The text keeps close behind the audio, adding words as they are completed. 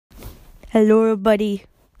Hello, everybody.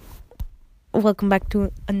 Welcome back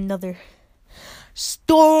to another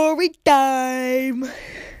story time.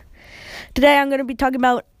 Today, I'm going to be talking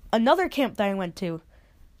about another camp that I went to.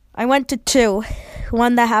 I went to two.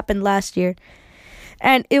 One that happened last year.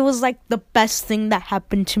 And it was like the best thing that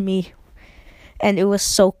happened to me. And it was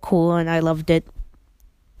so cool, and I loved it.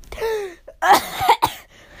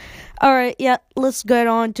 Alright, yeah, let's get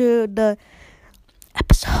on to the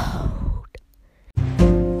episode.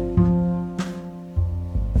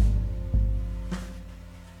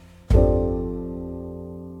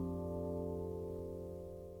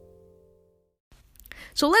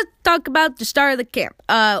 So let's talk about the start of the camp.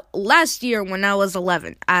 Last year when I was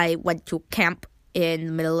 11, I went to camp in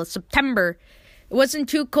the middle of September. It wasn't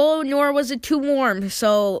too cold, nor was it too warm,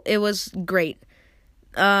 so it was great.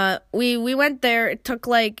 We went there. It took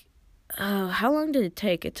like, how long did it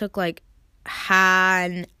take? It took like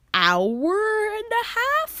an hour and a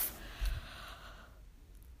half.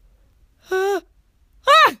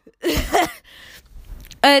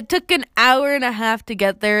 It took an hour and a half to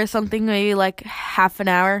get there, something maybe like half an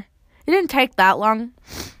hour. It didn't take that long,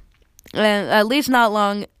 at least not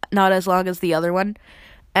as long as the other one.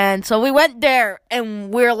 And so we went there,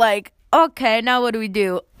 and we're like, okay, now what do we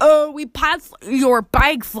do? We pass your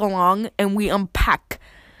bags along, and we unpack.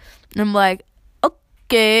 And I'm like,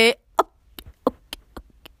 okay.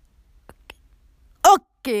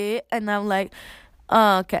 And I'm like,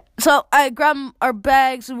 okay. So I grab our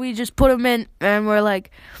bags, and we just put them in, and we're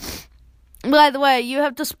like, by the way, you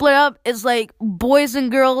have to split up. It's like boys and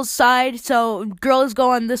girls side, so girls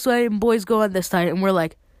go on this way, and boys go on this side. And we're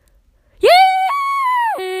like,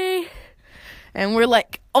 yay! And we're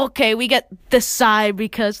like, okay, we get this side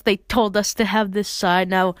because they told us to have this side.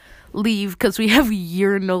 Now leave because we have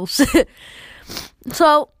urinals.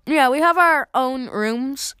 So, yeah, we have our own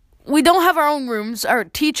rooms. We don't have our own rooms. Our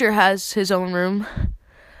teacher has his own room.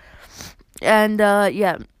 And,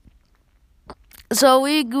 yeah. So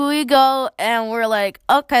we go, and we're like,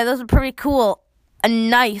 okay, this is pretty cool and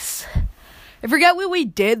nice. I forget what we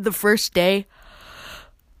did the first day.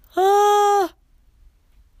 I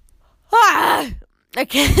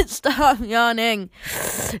can't stop yawning.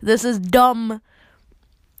 This is dumb.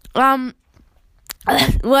 What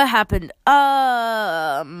happened?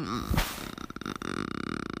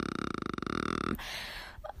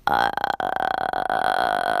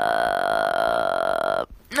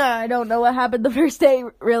 I don't know what happened the first day,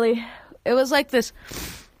 really. It was like this,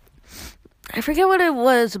 I forget what it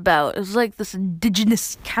was about. It was like this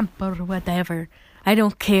indigenous camp or whatever. I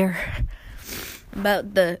don't care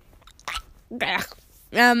about the,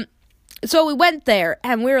 so we went there,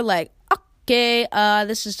 and we were like, okay,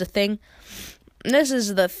 this is the thing.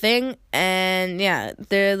 And yeah,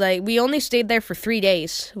 they're like, we only stayed there for 3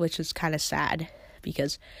 days, which is kind of sad,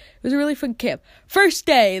 because it was a really fun camp. First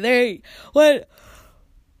day, they went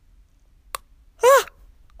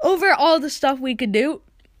over all the stuff we could do.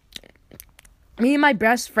 Me and my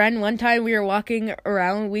best friend, one time we were walking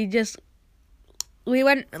around, we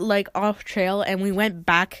went like off trail, and we went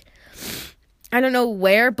back, I don't know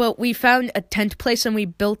where, but we found a tent place, and we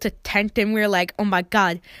built a tent, and we were like, oh my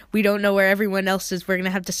god, we don't know where everyone else is, we're gonna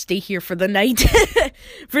have to stay here for the night,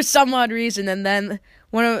 for some odd reason. And then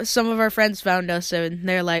some of our friends found us, and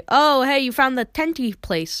they're like, oh, hey, you found the tenty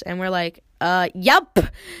place, and we're like, yup,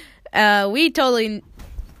 we totally,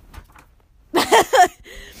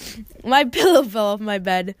 my pillow fell off my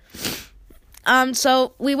bed.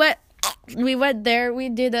 So we went there, we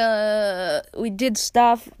did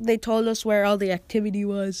stuff, they told us where all the activity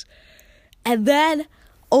was, and then,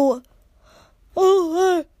 oh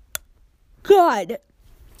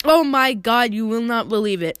my god, you will not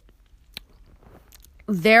believe it,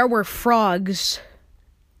 there were frogs.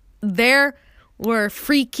 There were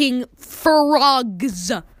freaking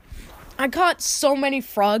frogs. I caught so many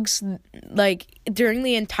frogs, like, during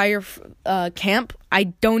the entire camp. I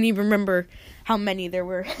don't even remember how many there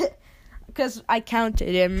were. Because I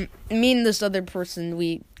counted, and me and this other person,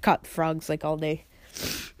 we caught frogs, like, all day.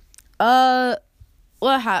 What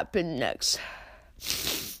happened next?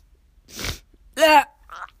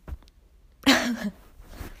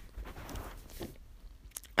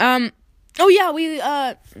 Oh yeah, we,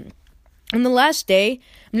 on the last day,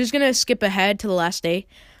 I'm just gonna skip ahead to the last day,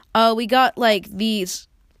 we got, like, these,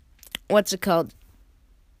 what's it called?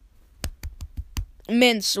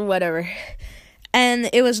 Mints or whatever. And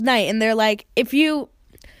it was night, and they're like, if you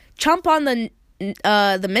chomp on the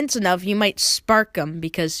mints enough, you might spark them,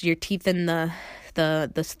 because your teeth in the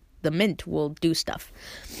mint will do stuff.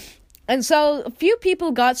 And so a few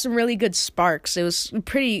people got some really good sparks. It was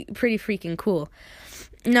pretty freaking cool.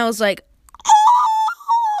 And I was like,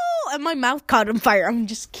 oh! and my mouth caught on fire. I'm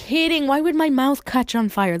just kidding. Why would my mouth catch on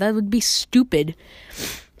fire? That would be stupid.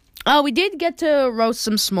 We did get to roast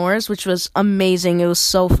some s'mores, which was amazing. It was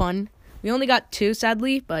so fun. We only got 2,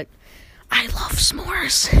 sadly, but I love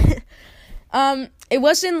s'mores. It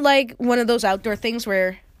wasn't like one of those outdoor things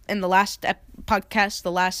where in the last podcast,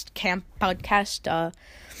 the last camp podcast,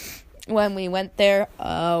 when we went there,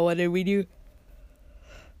 what did we do?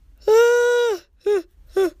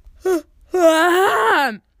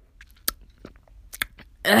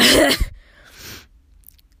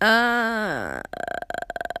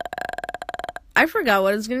 I forgot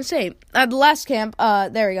what I was gonna say. At the last camp,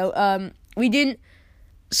 there we go. We didn't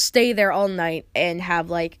stay there all night and have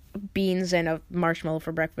like beans and a marshmallow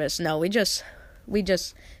for breakfast. No, we just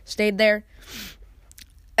stayed there.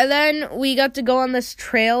 And then we got to go on this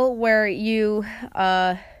trail where you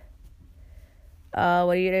what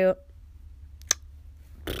do you do?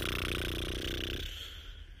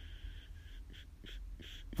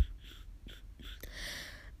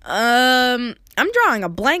 I'm drawing a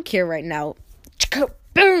blank here right now.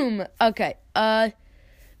 Boom. Okay.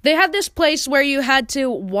 They had this place where you had to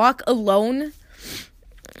walk alone.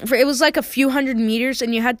 It was like a few hundred meters,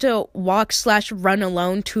 and you had to walk/run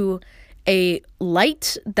alone to a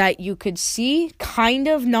light that you could see, kind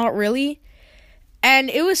of, not really. And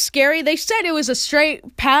it was scary. They said it was a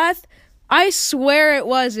straight path. I swear it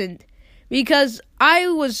wasn't, because I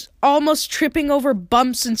was almost tripping over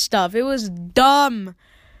bumps and stuff. It was dumb.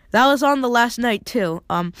 That was on the last night too.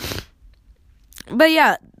 But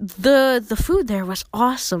yeah, the food there was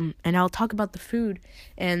awesome, and I'll talk about the food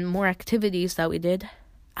and more activities that we did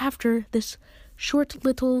after this short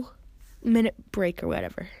little minute break or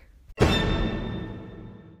whatever.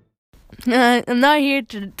 I'm not here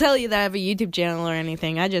to tell you that I have a YouTube channel or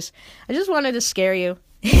anything. I just wanted to scare you.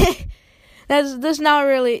 That's not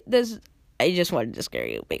really this. I just wanted to scare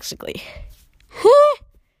you, basically.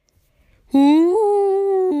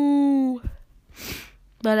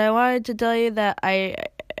 But I wanted to tell you that I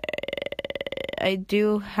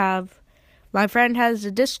do have, my friend has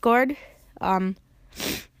a Discord. I'll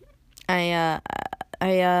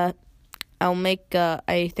make,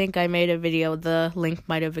 I think I made a video. The link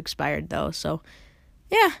might have expired though. So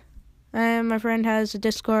yeah, my friend has a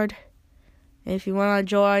Discord. If you want to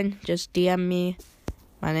join, just DM me.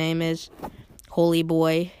 My name is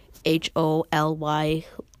Holyboy, HOLY,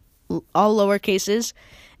 all lowercases,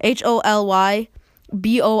 HOLYBOI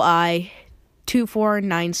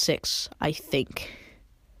 2496, I think.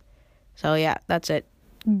 So yeah, that's it.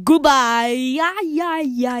 Goodbye. Yeah.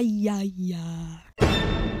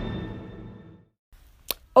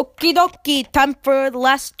 Okie dokie, time for the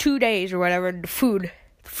last 2 days or whatever. The food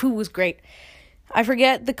was great. I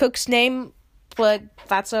forget the cook's name, but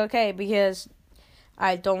that's okay because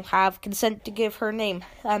I don't have consent to give her name.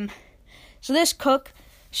 So this cook,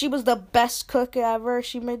 she was the best cook ever.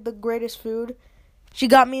 She made the greatest food. She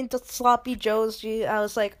got me into Sloppy Joe's. I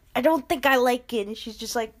was like, I don't think I like it. And she's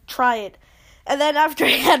just like, try it. And then after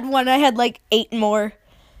I had one, I had like 8 more.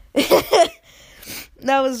 It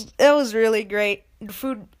was really great. The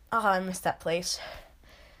food, I miss that place.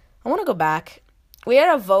 I want to go back. We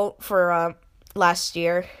had a vote for last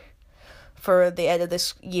year for the end of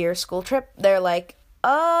this year school trip. They're like,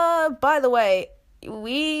 by the way,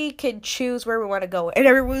 we could choose where we want to go. And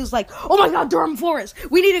everyone was like, oh my god, Durham Forest.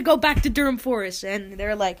 We need to go back to Durham Forest. And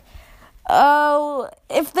they're like, oh,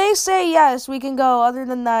 if they say yes, we can go. Other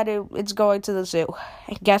than that, it's going to the zoo.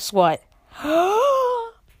 And guess what?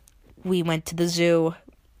 We went to the zoo.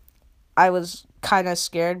 I was kind of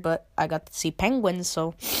scared, but I got to see penguins,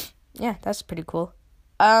 so yeah, that's pretty cool.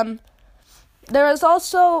 There was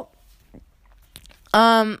also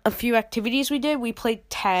a few activities we did. We played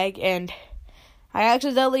tag, and I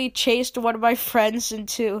accidentally chased one of my friends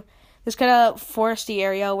into this kind of foresty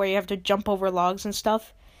area where you have to jump over logs and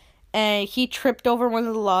stuff. And he tripped over one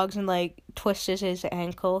of the logs and, like, twisted his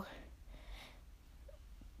ankle.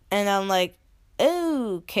 And I'm like,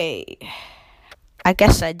 okay. I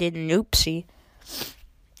guess I did an oopsie.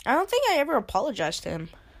 I don't think I ever apologized to him.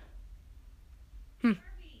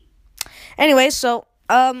 Anyway, so,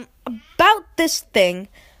 about this thing,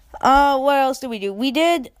 what else did we do? We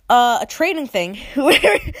did, a trading thing,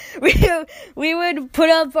 where we would put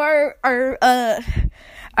up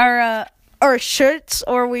our shirts,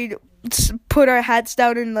 or we'd put our hats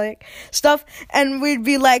down and, like, stuff, and we'd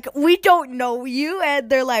be like, we don't know you, and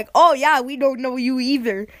they're like, oh, yeah, we don't know you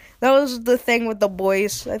either. That was the thing with the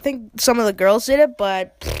boys. I think some of the girls did it,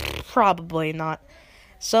 but probably not.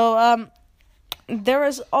 So, there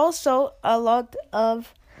was also a lot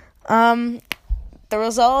of, I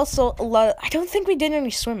don't think we did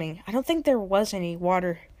any swimming. I don't think there was any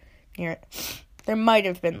water Here, there might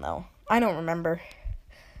have been though. I don't remember.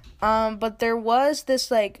 But there was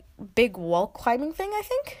this like big wall climbing thing, I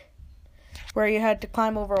think, where you had to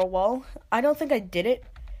climb over a wall. I don't think I did it.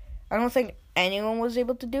 I don't think anyone was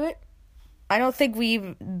able to do it. I don't think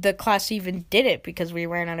the class even did it because we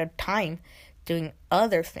ran out of time doing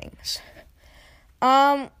other things.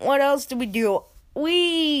 What else did we do?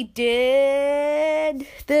 We did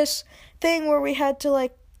this thing where we had to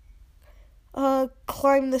like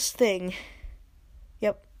climb this thing.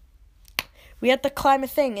 Yep. We had to climb a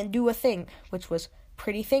thing and do a thing, which was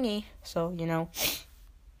pretty thingy. So,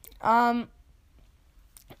 I'm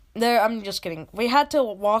just kidding. We had to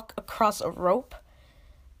walk across a rope,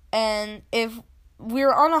 and if we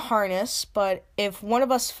were on a harness, but if one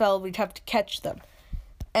of us fell, we'd have to catch them.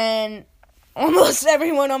 And almost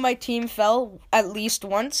everyone on my team fell at least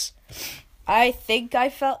once. I think I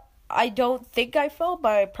fell. I don't think I fell,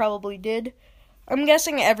 but I probably did. I'm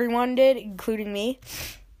guessing everyone did, including me.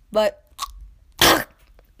 But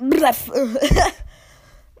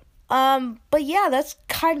but yeah, that's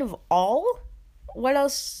kind of all. What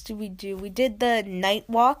else did we do? We did the night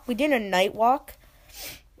walk. We did a night walk.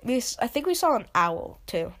 I think we saw an owl,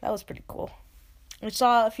 too. That was pretty cool. We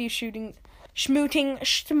saw a few schmooting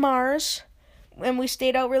schmars, and we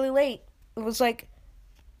stayed out really late. It was like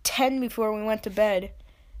 10 before we went to bed.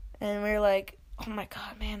 And we were like, oh my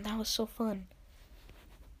god, man, that was so fun.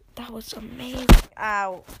 That was amazing.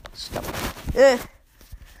 Ow. Stop. Ugh.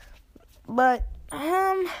 But,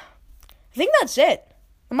 I think that's it.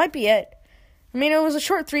 That might be it. I mean, it was a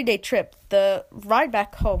short 3-day trip. The ride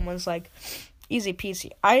back home was, like, easy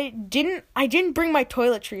peasy. I didn't bring my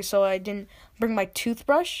toiletry, so I didn't bring my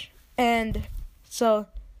toothbrush. And so,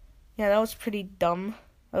 yeah, that was pretty dumb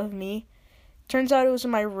of me. Turns out it was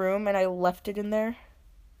in my room, and I left it in there,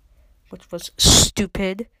 which was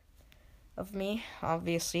stupid of me,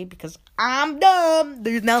 obviously, because I'm dumb.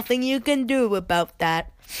 There's nothing you can do about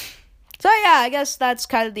that. So, yeah, I guess that's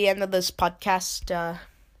kind of the end of this podcast.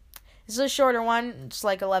 This is a shorter one. It's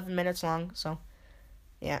like 11 minutes long, so,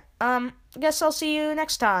 yeah. I guess I'll see you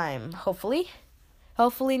next time, hopefully.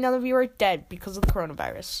 Hopefully none of you are dead because of the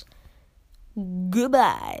coronavirus.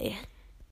 Goodbye.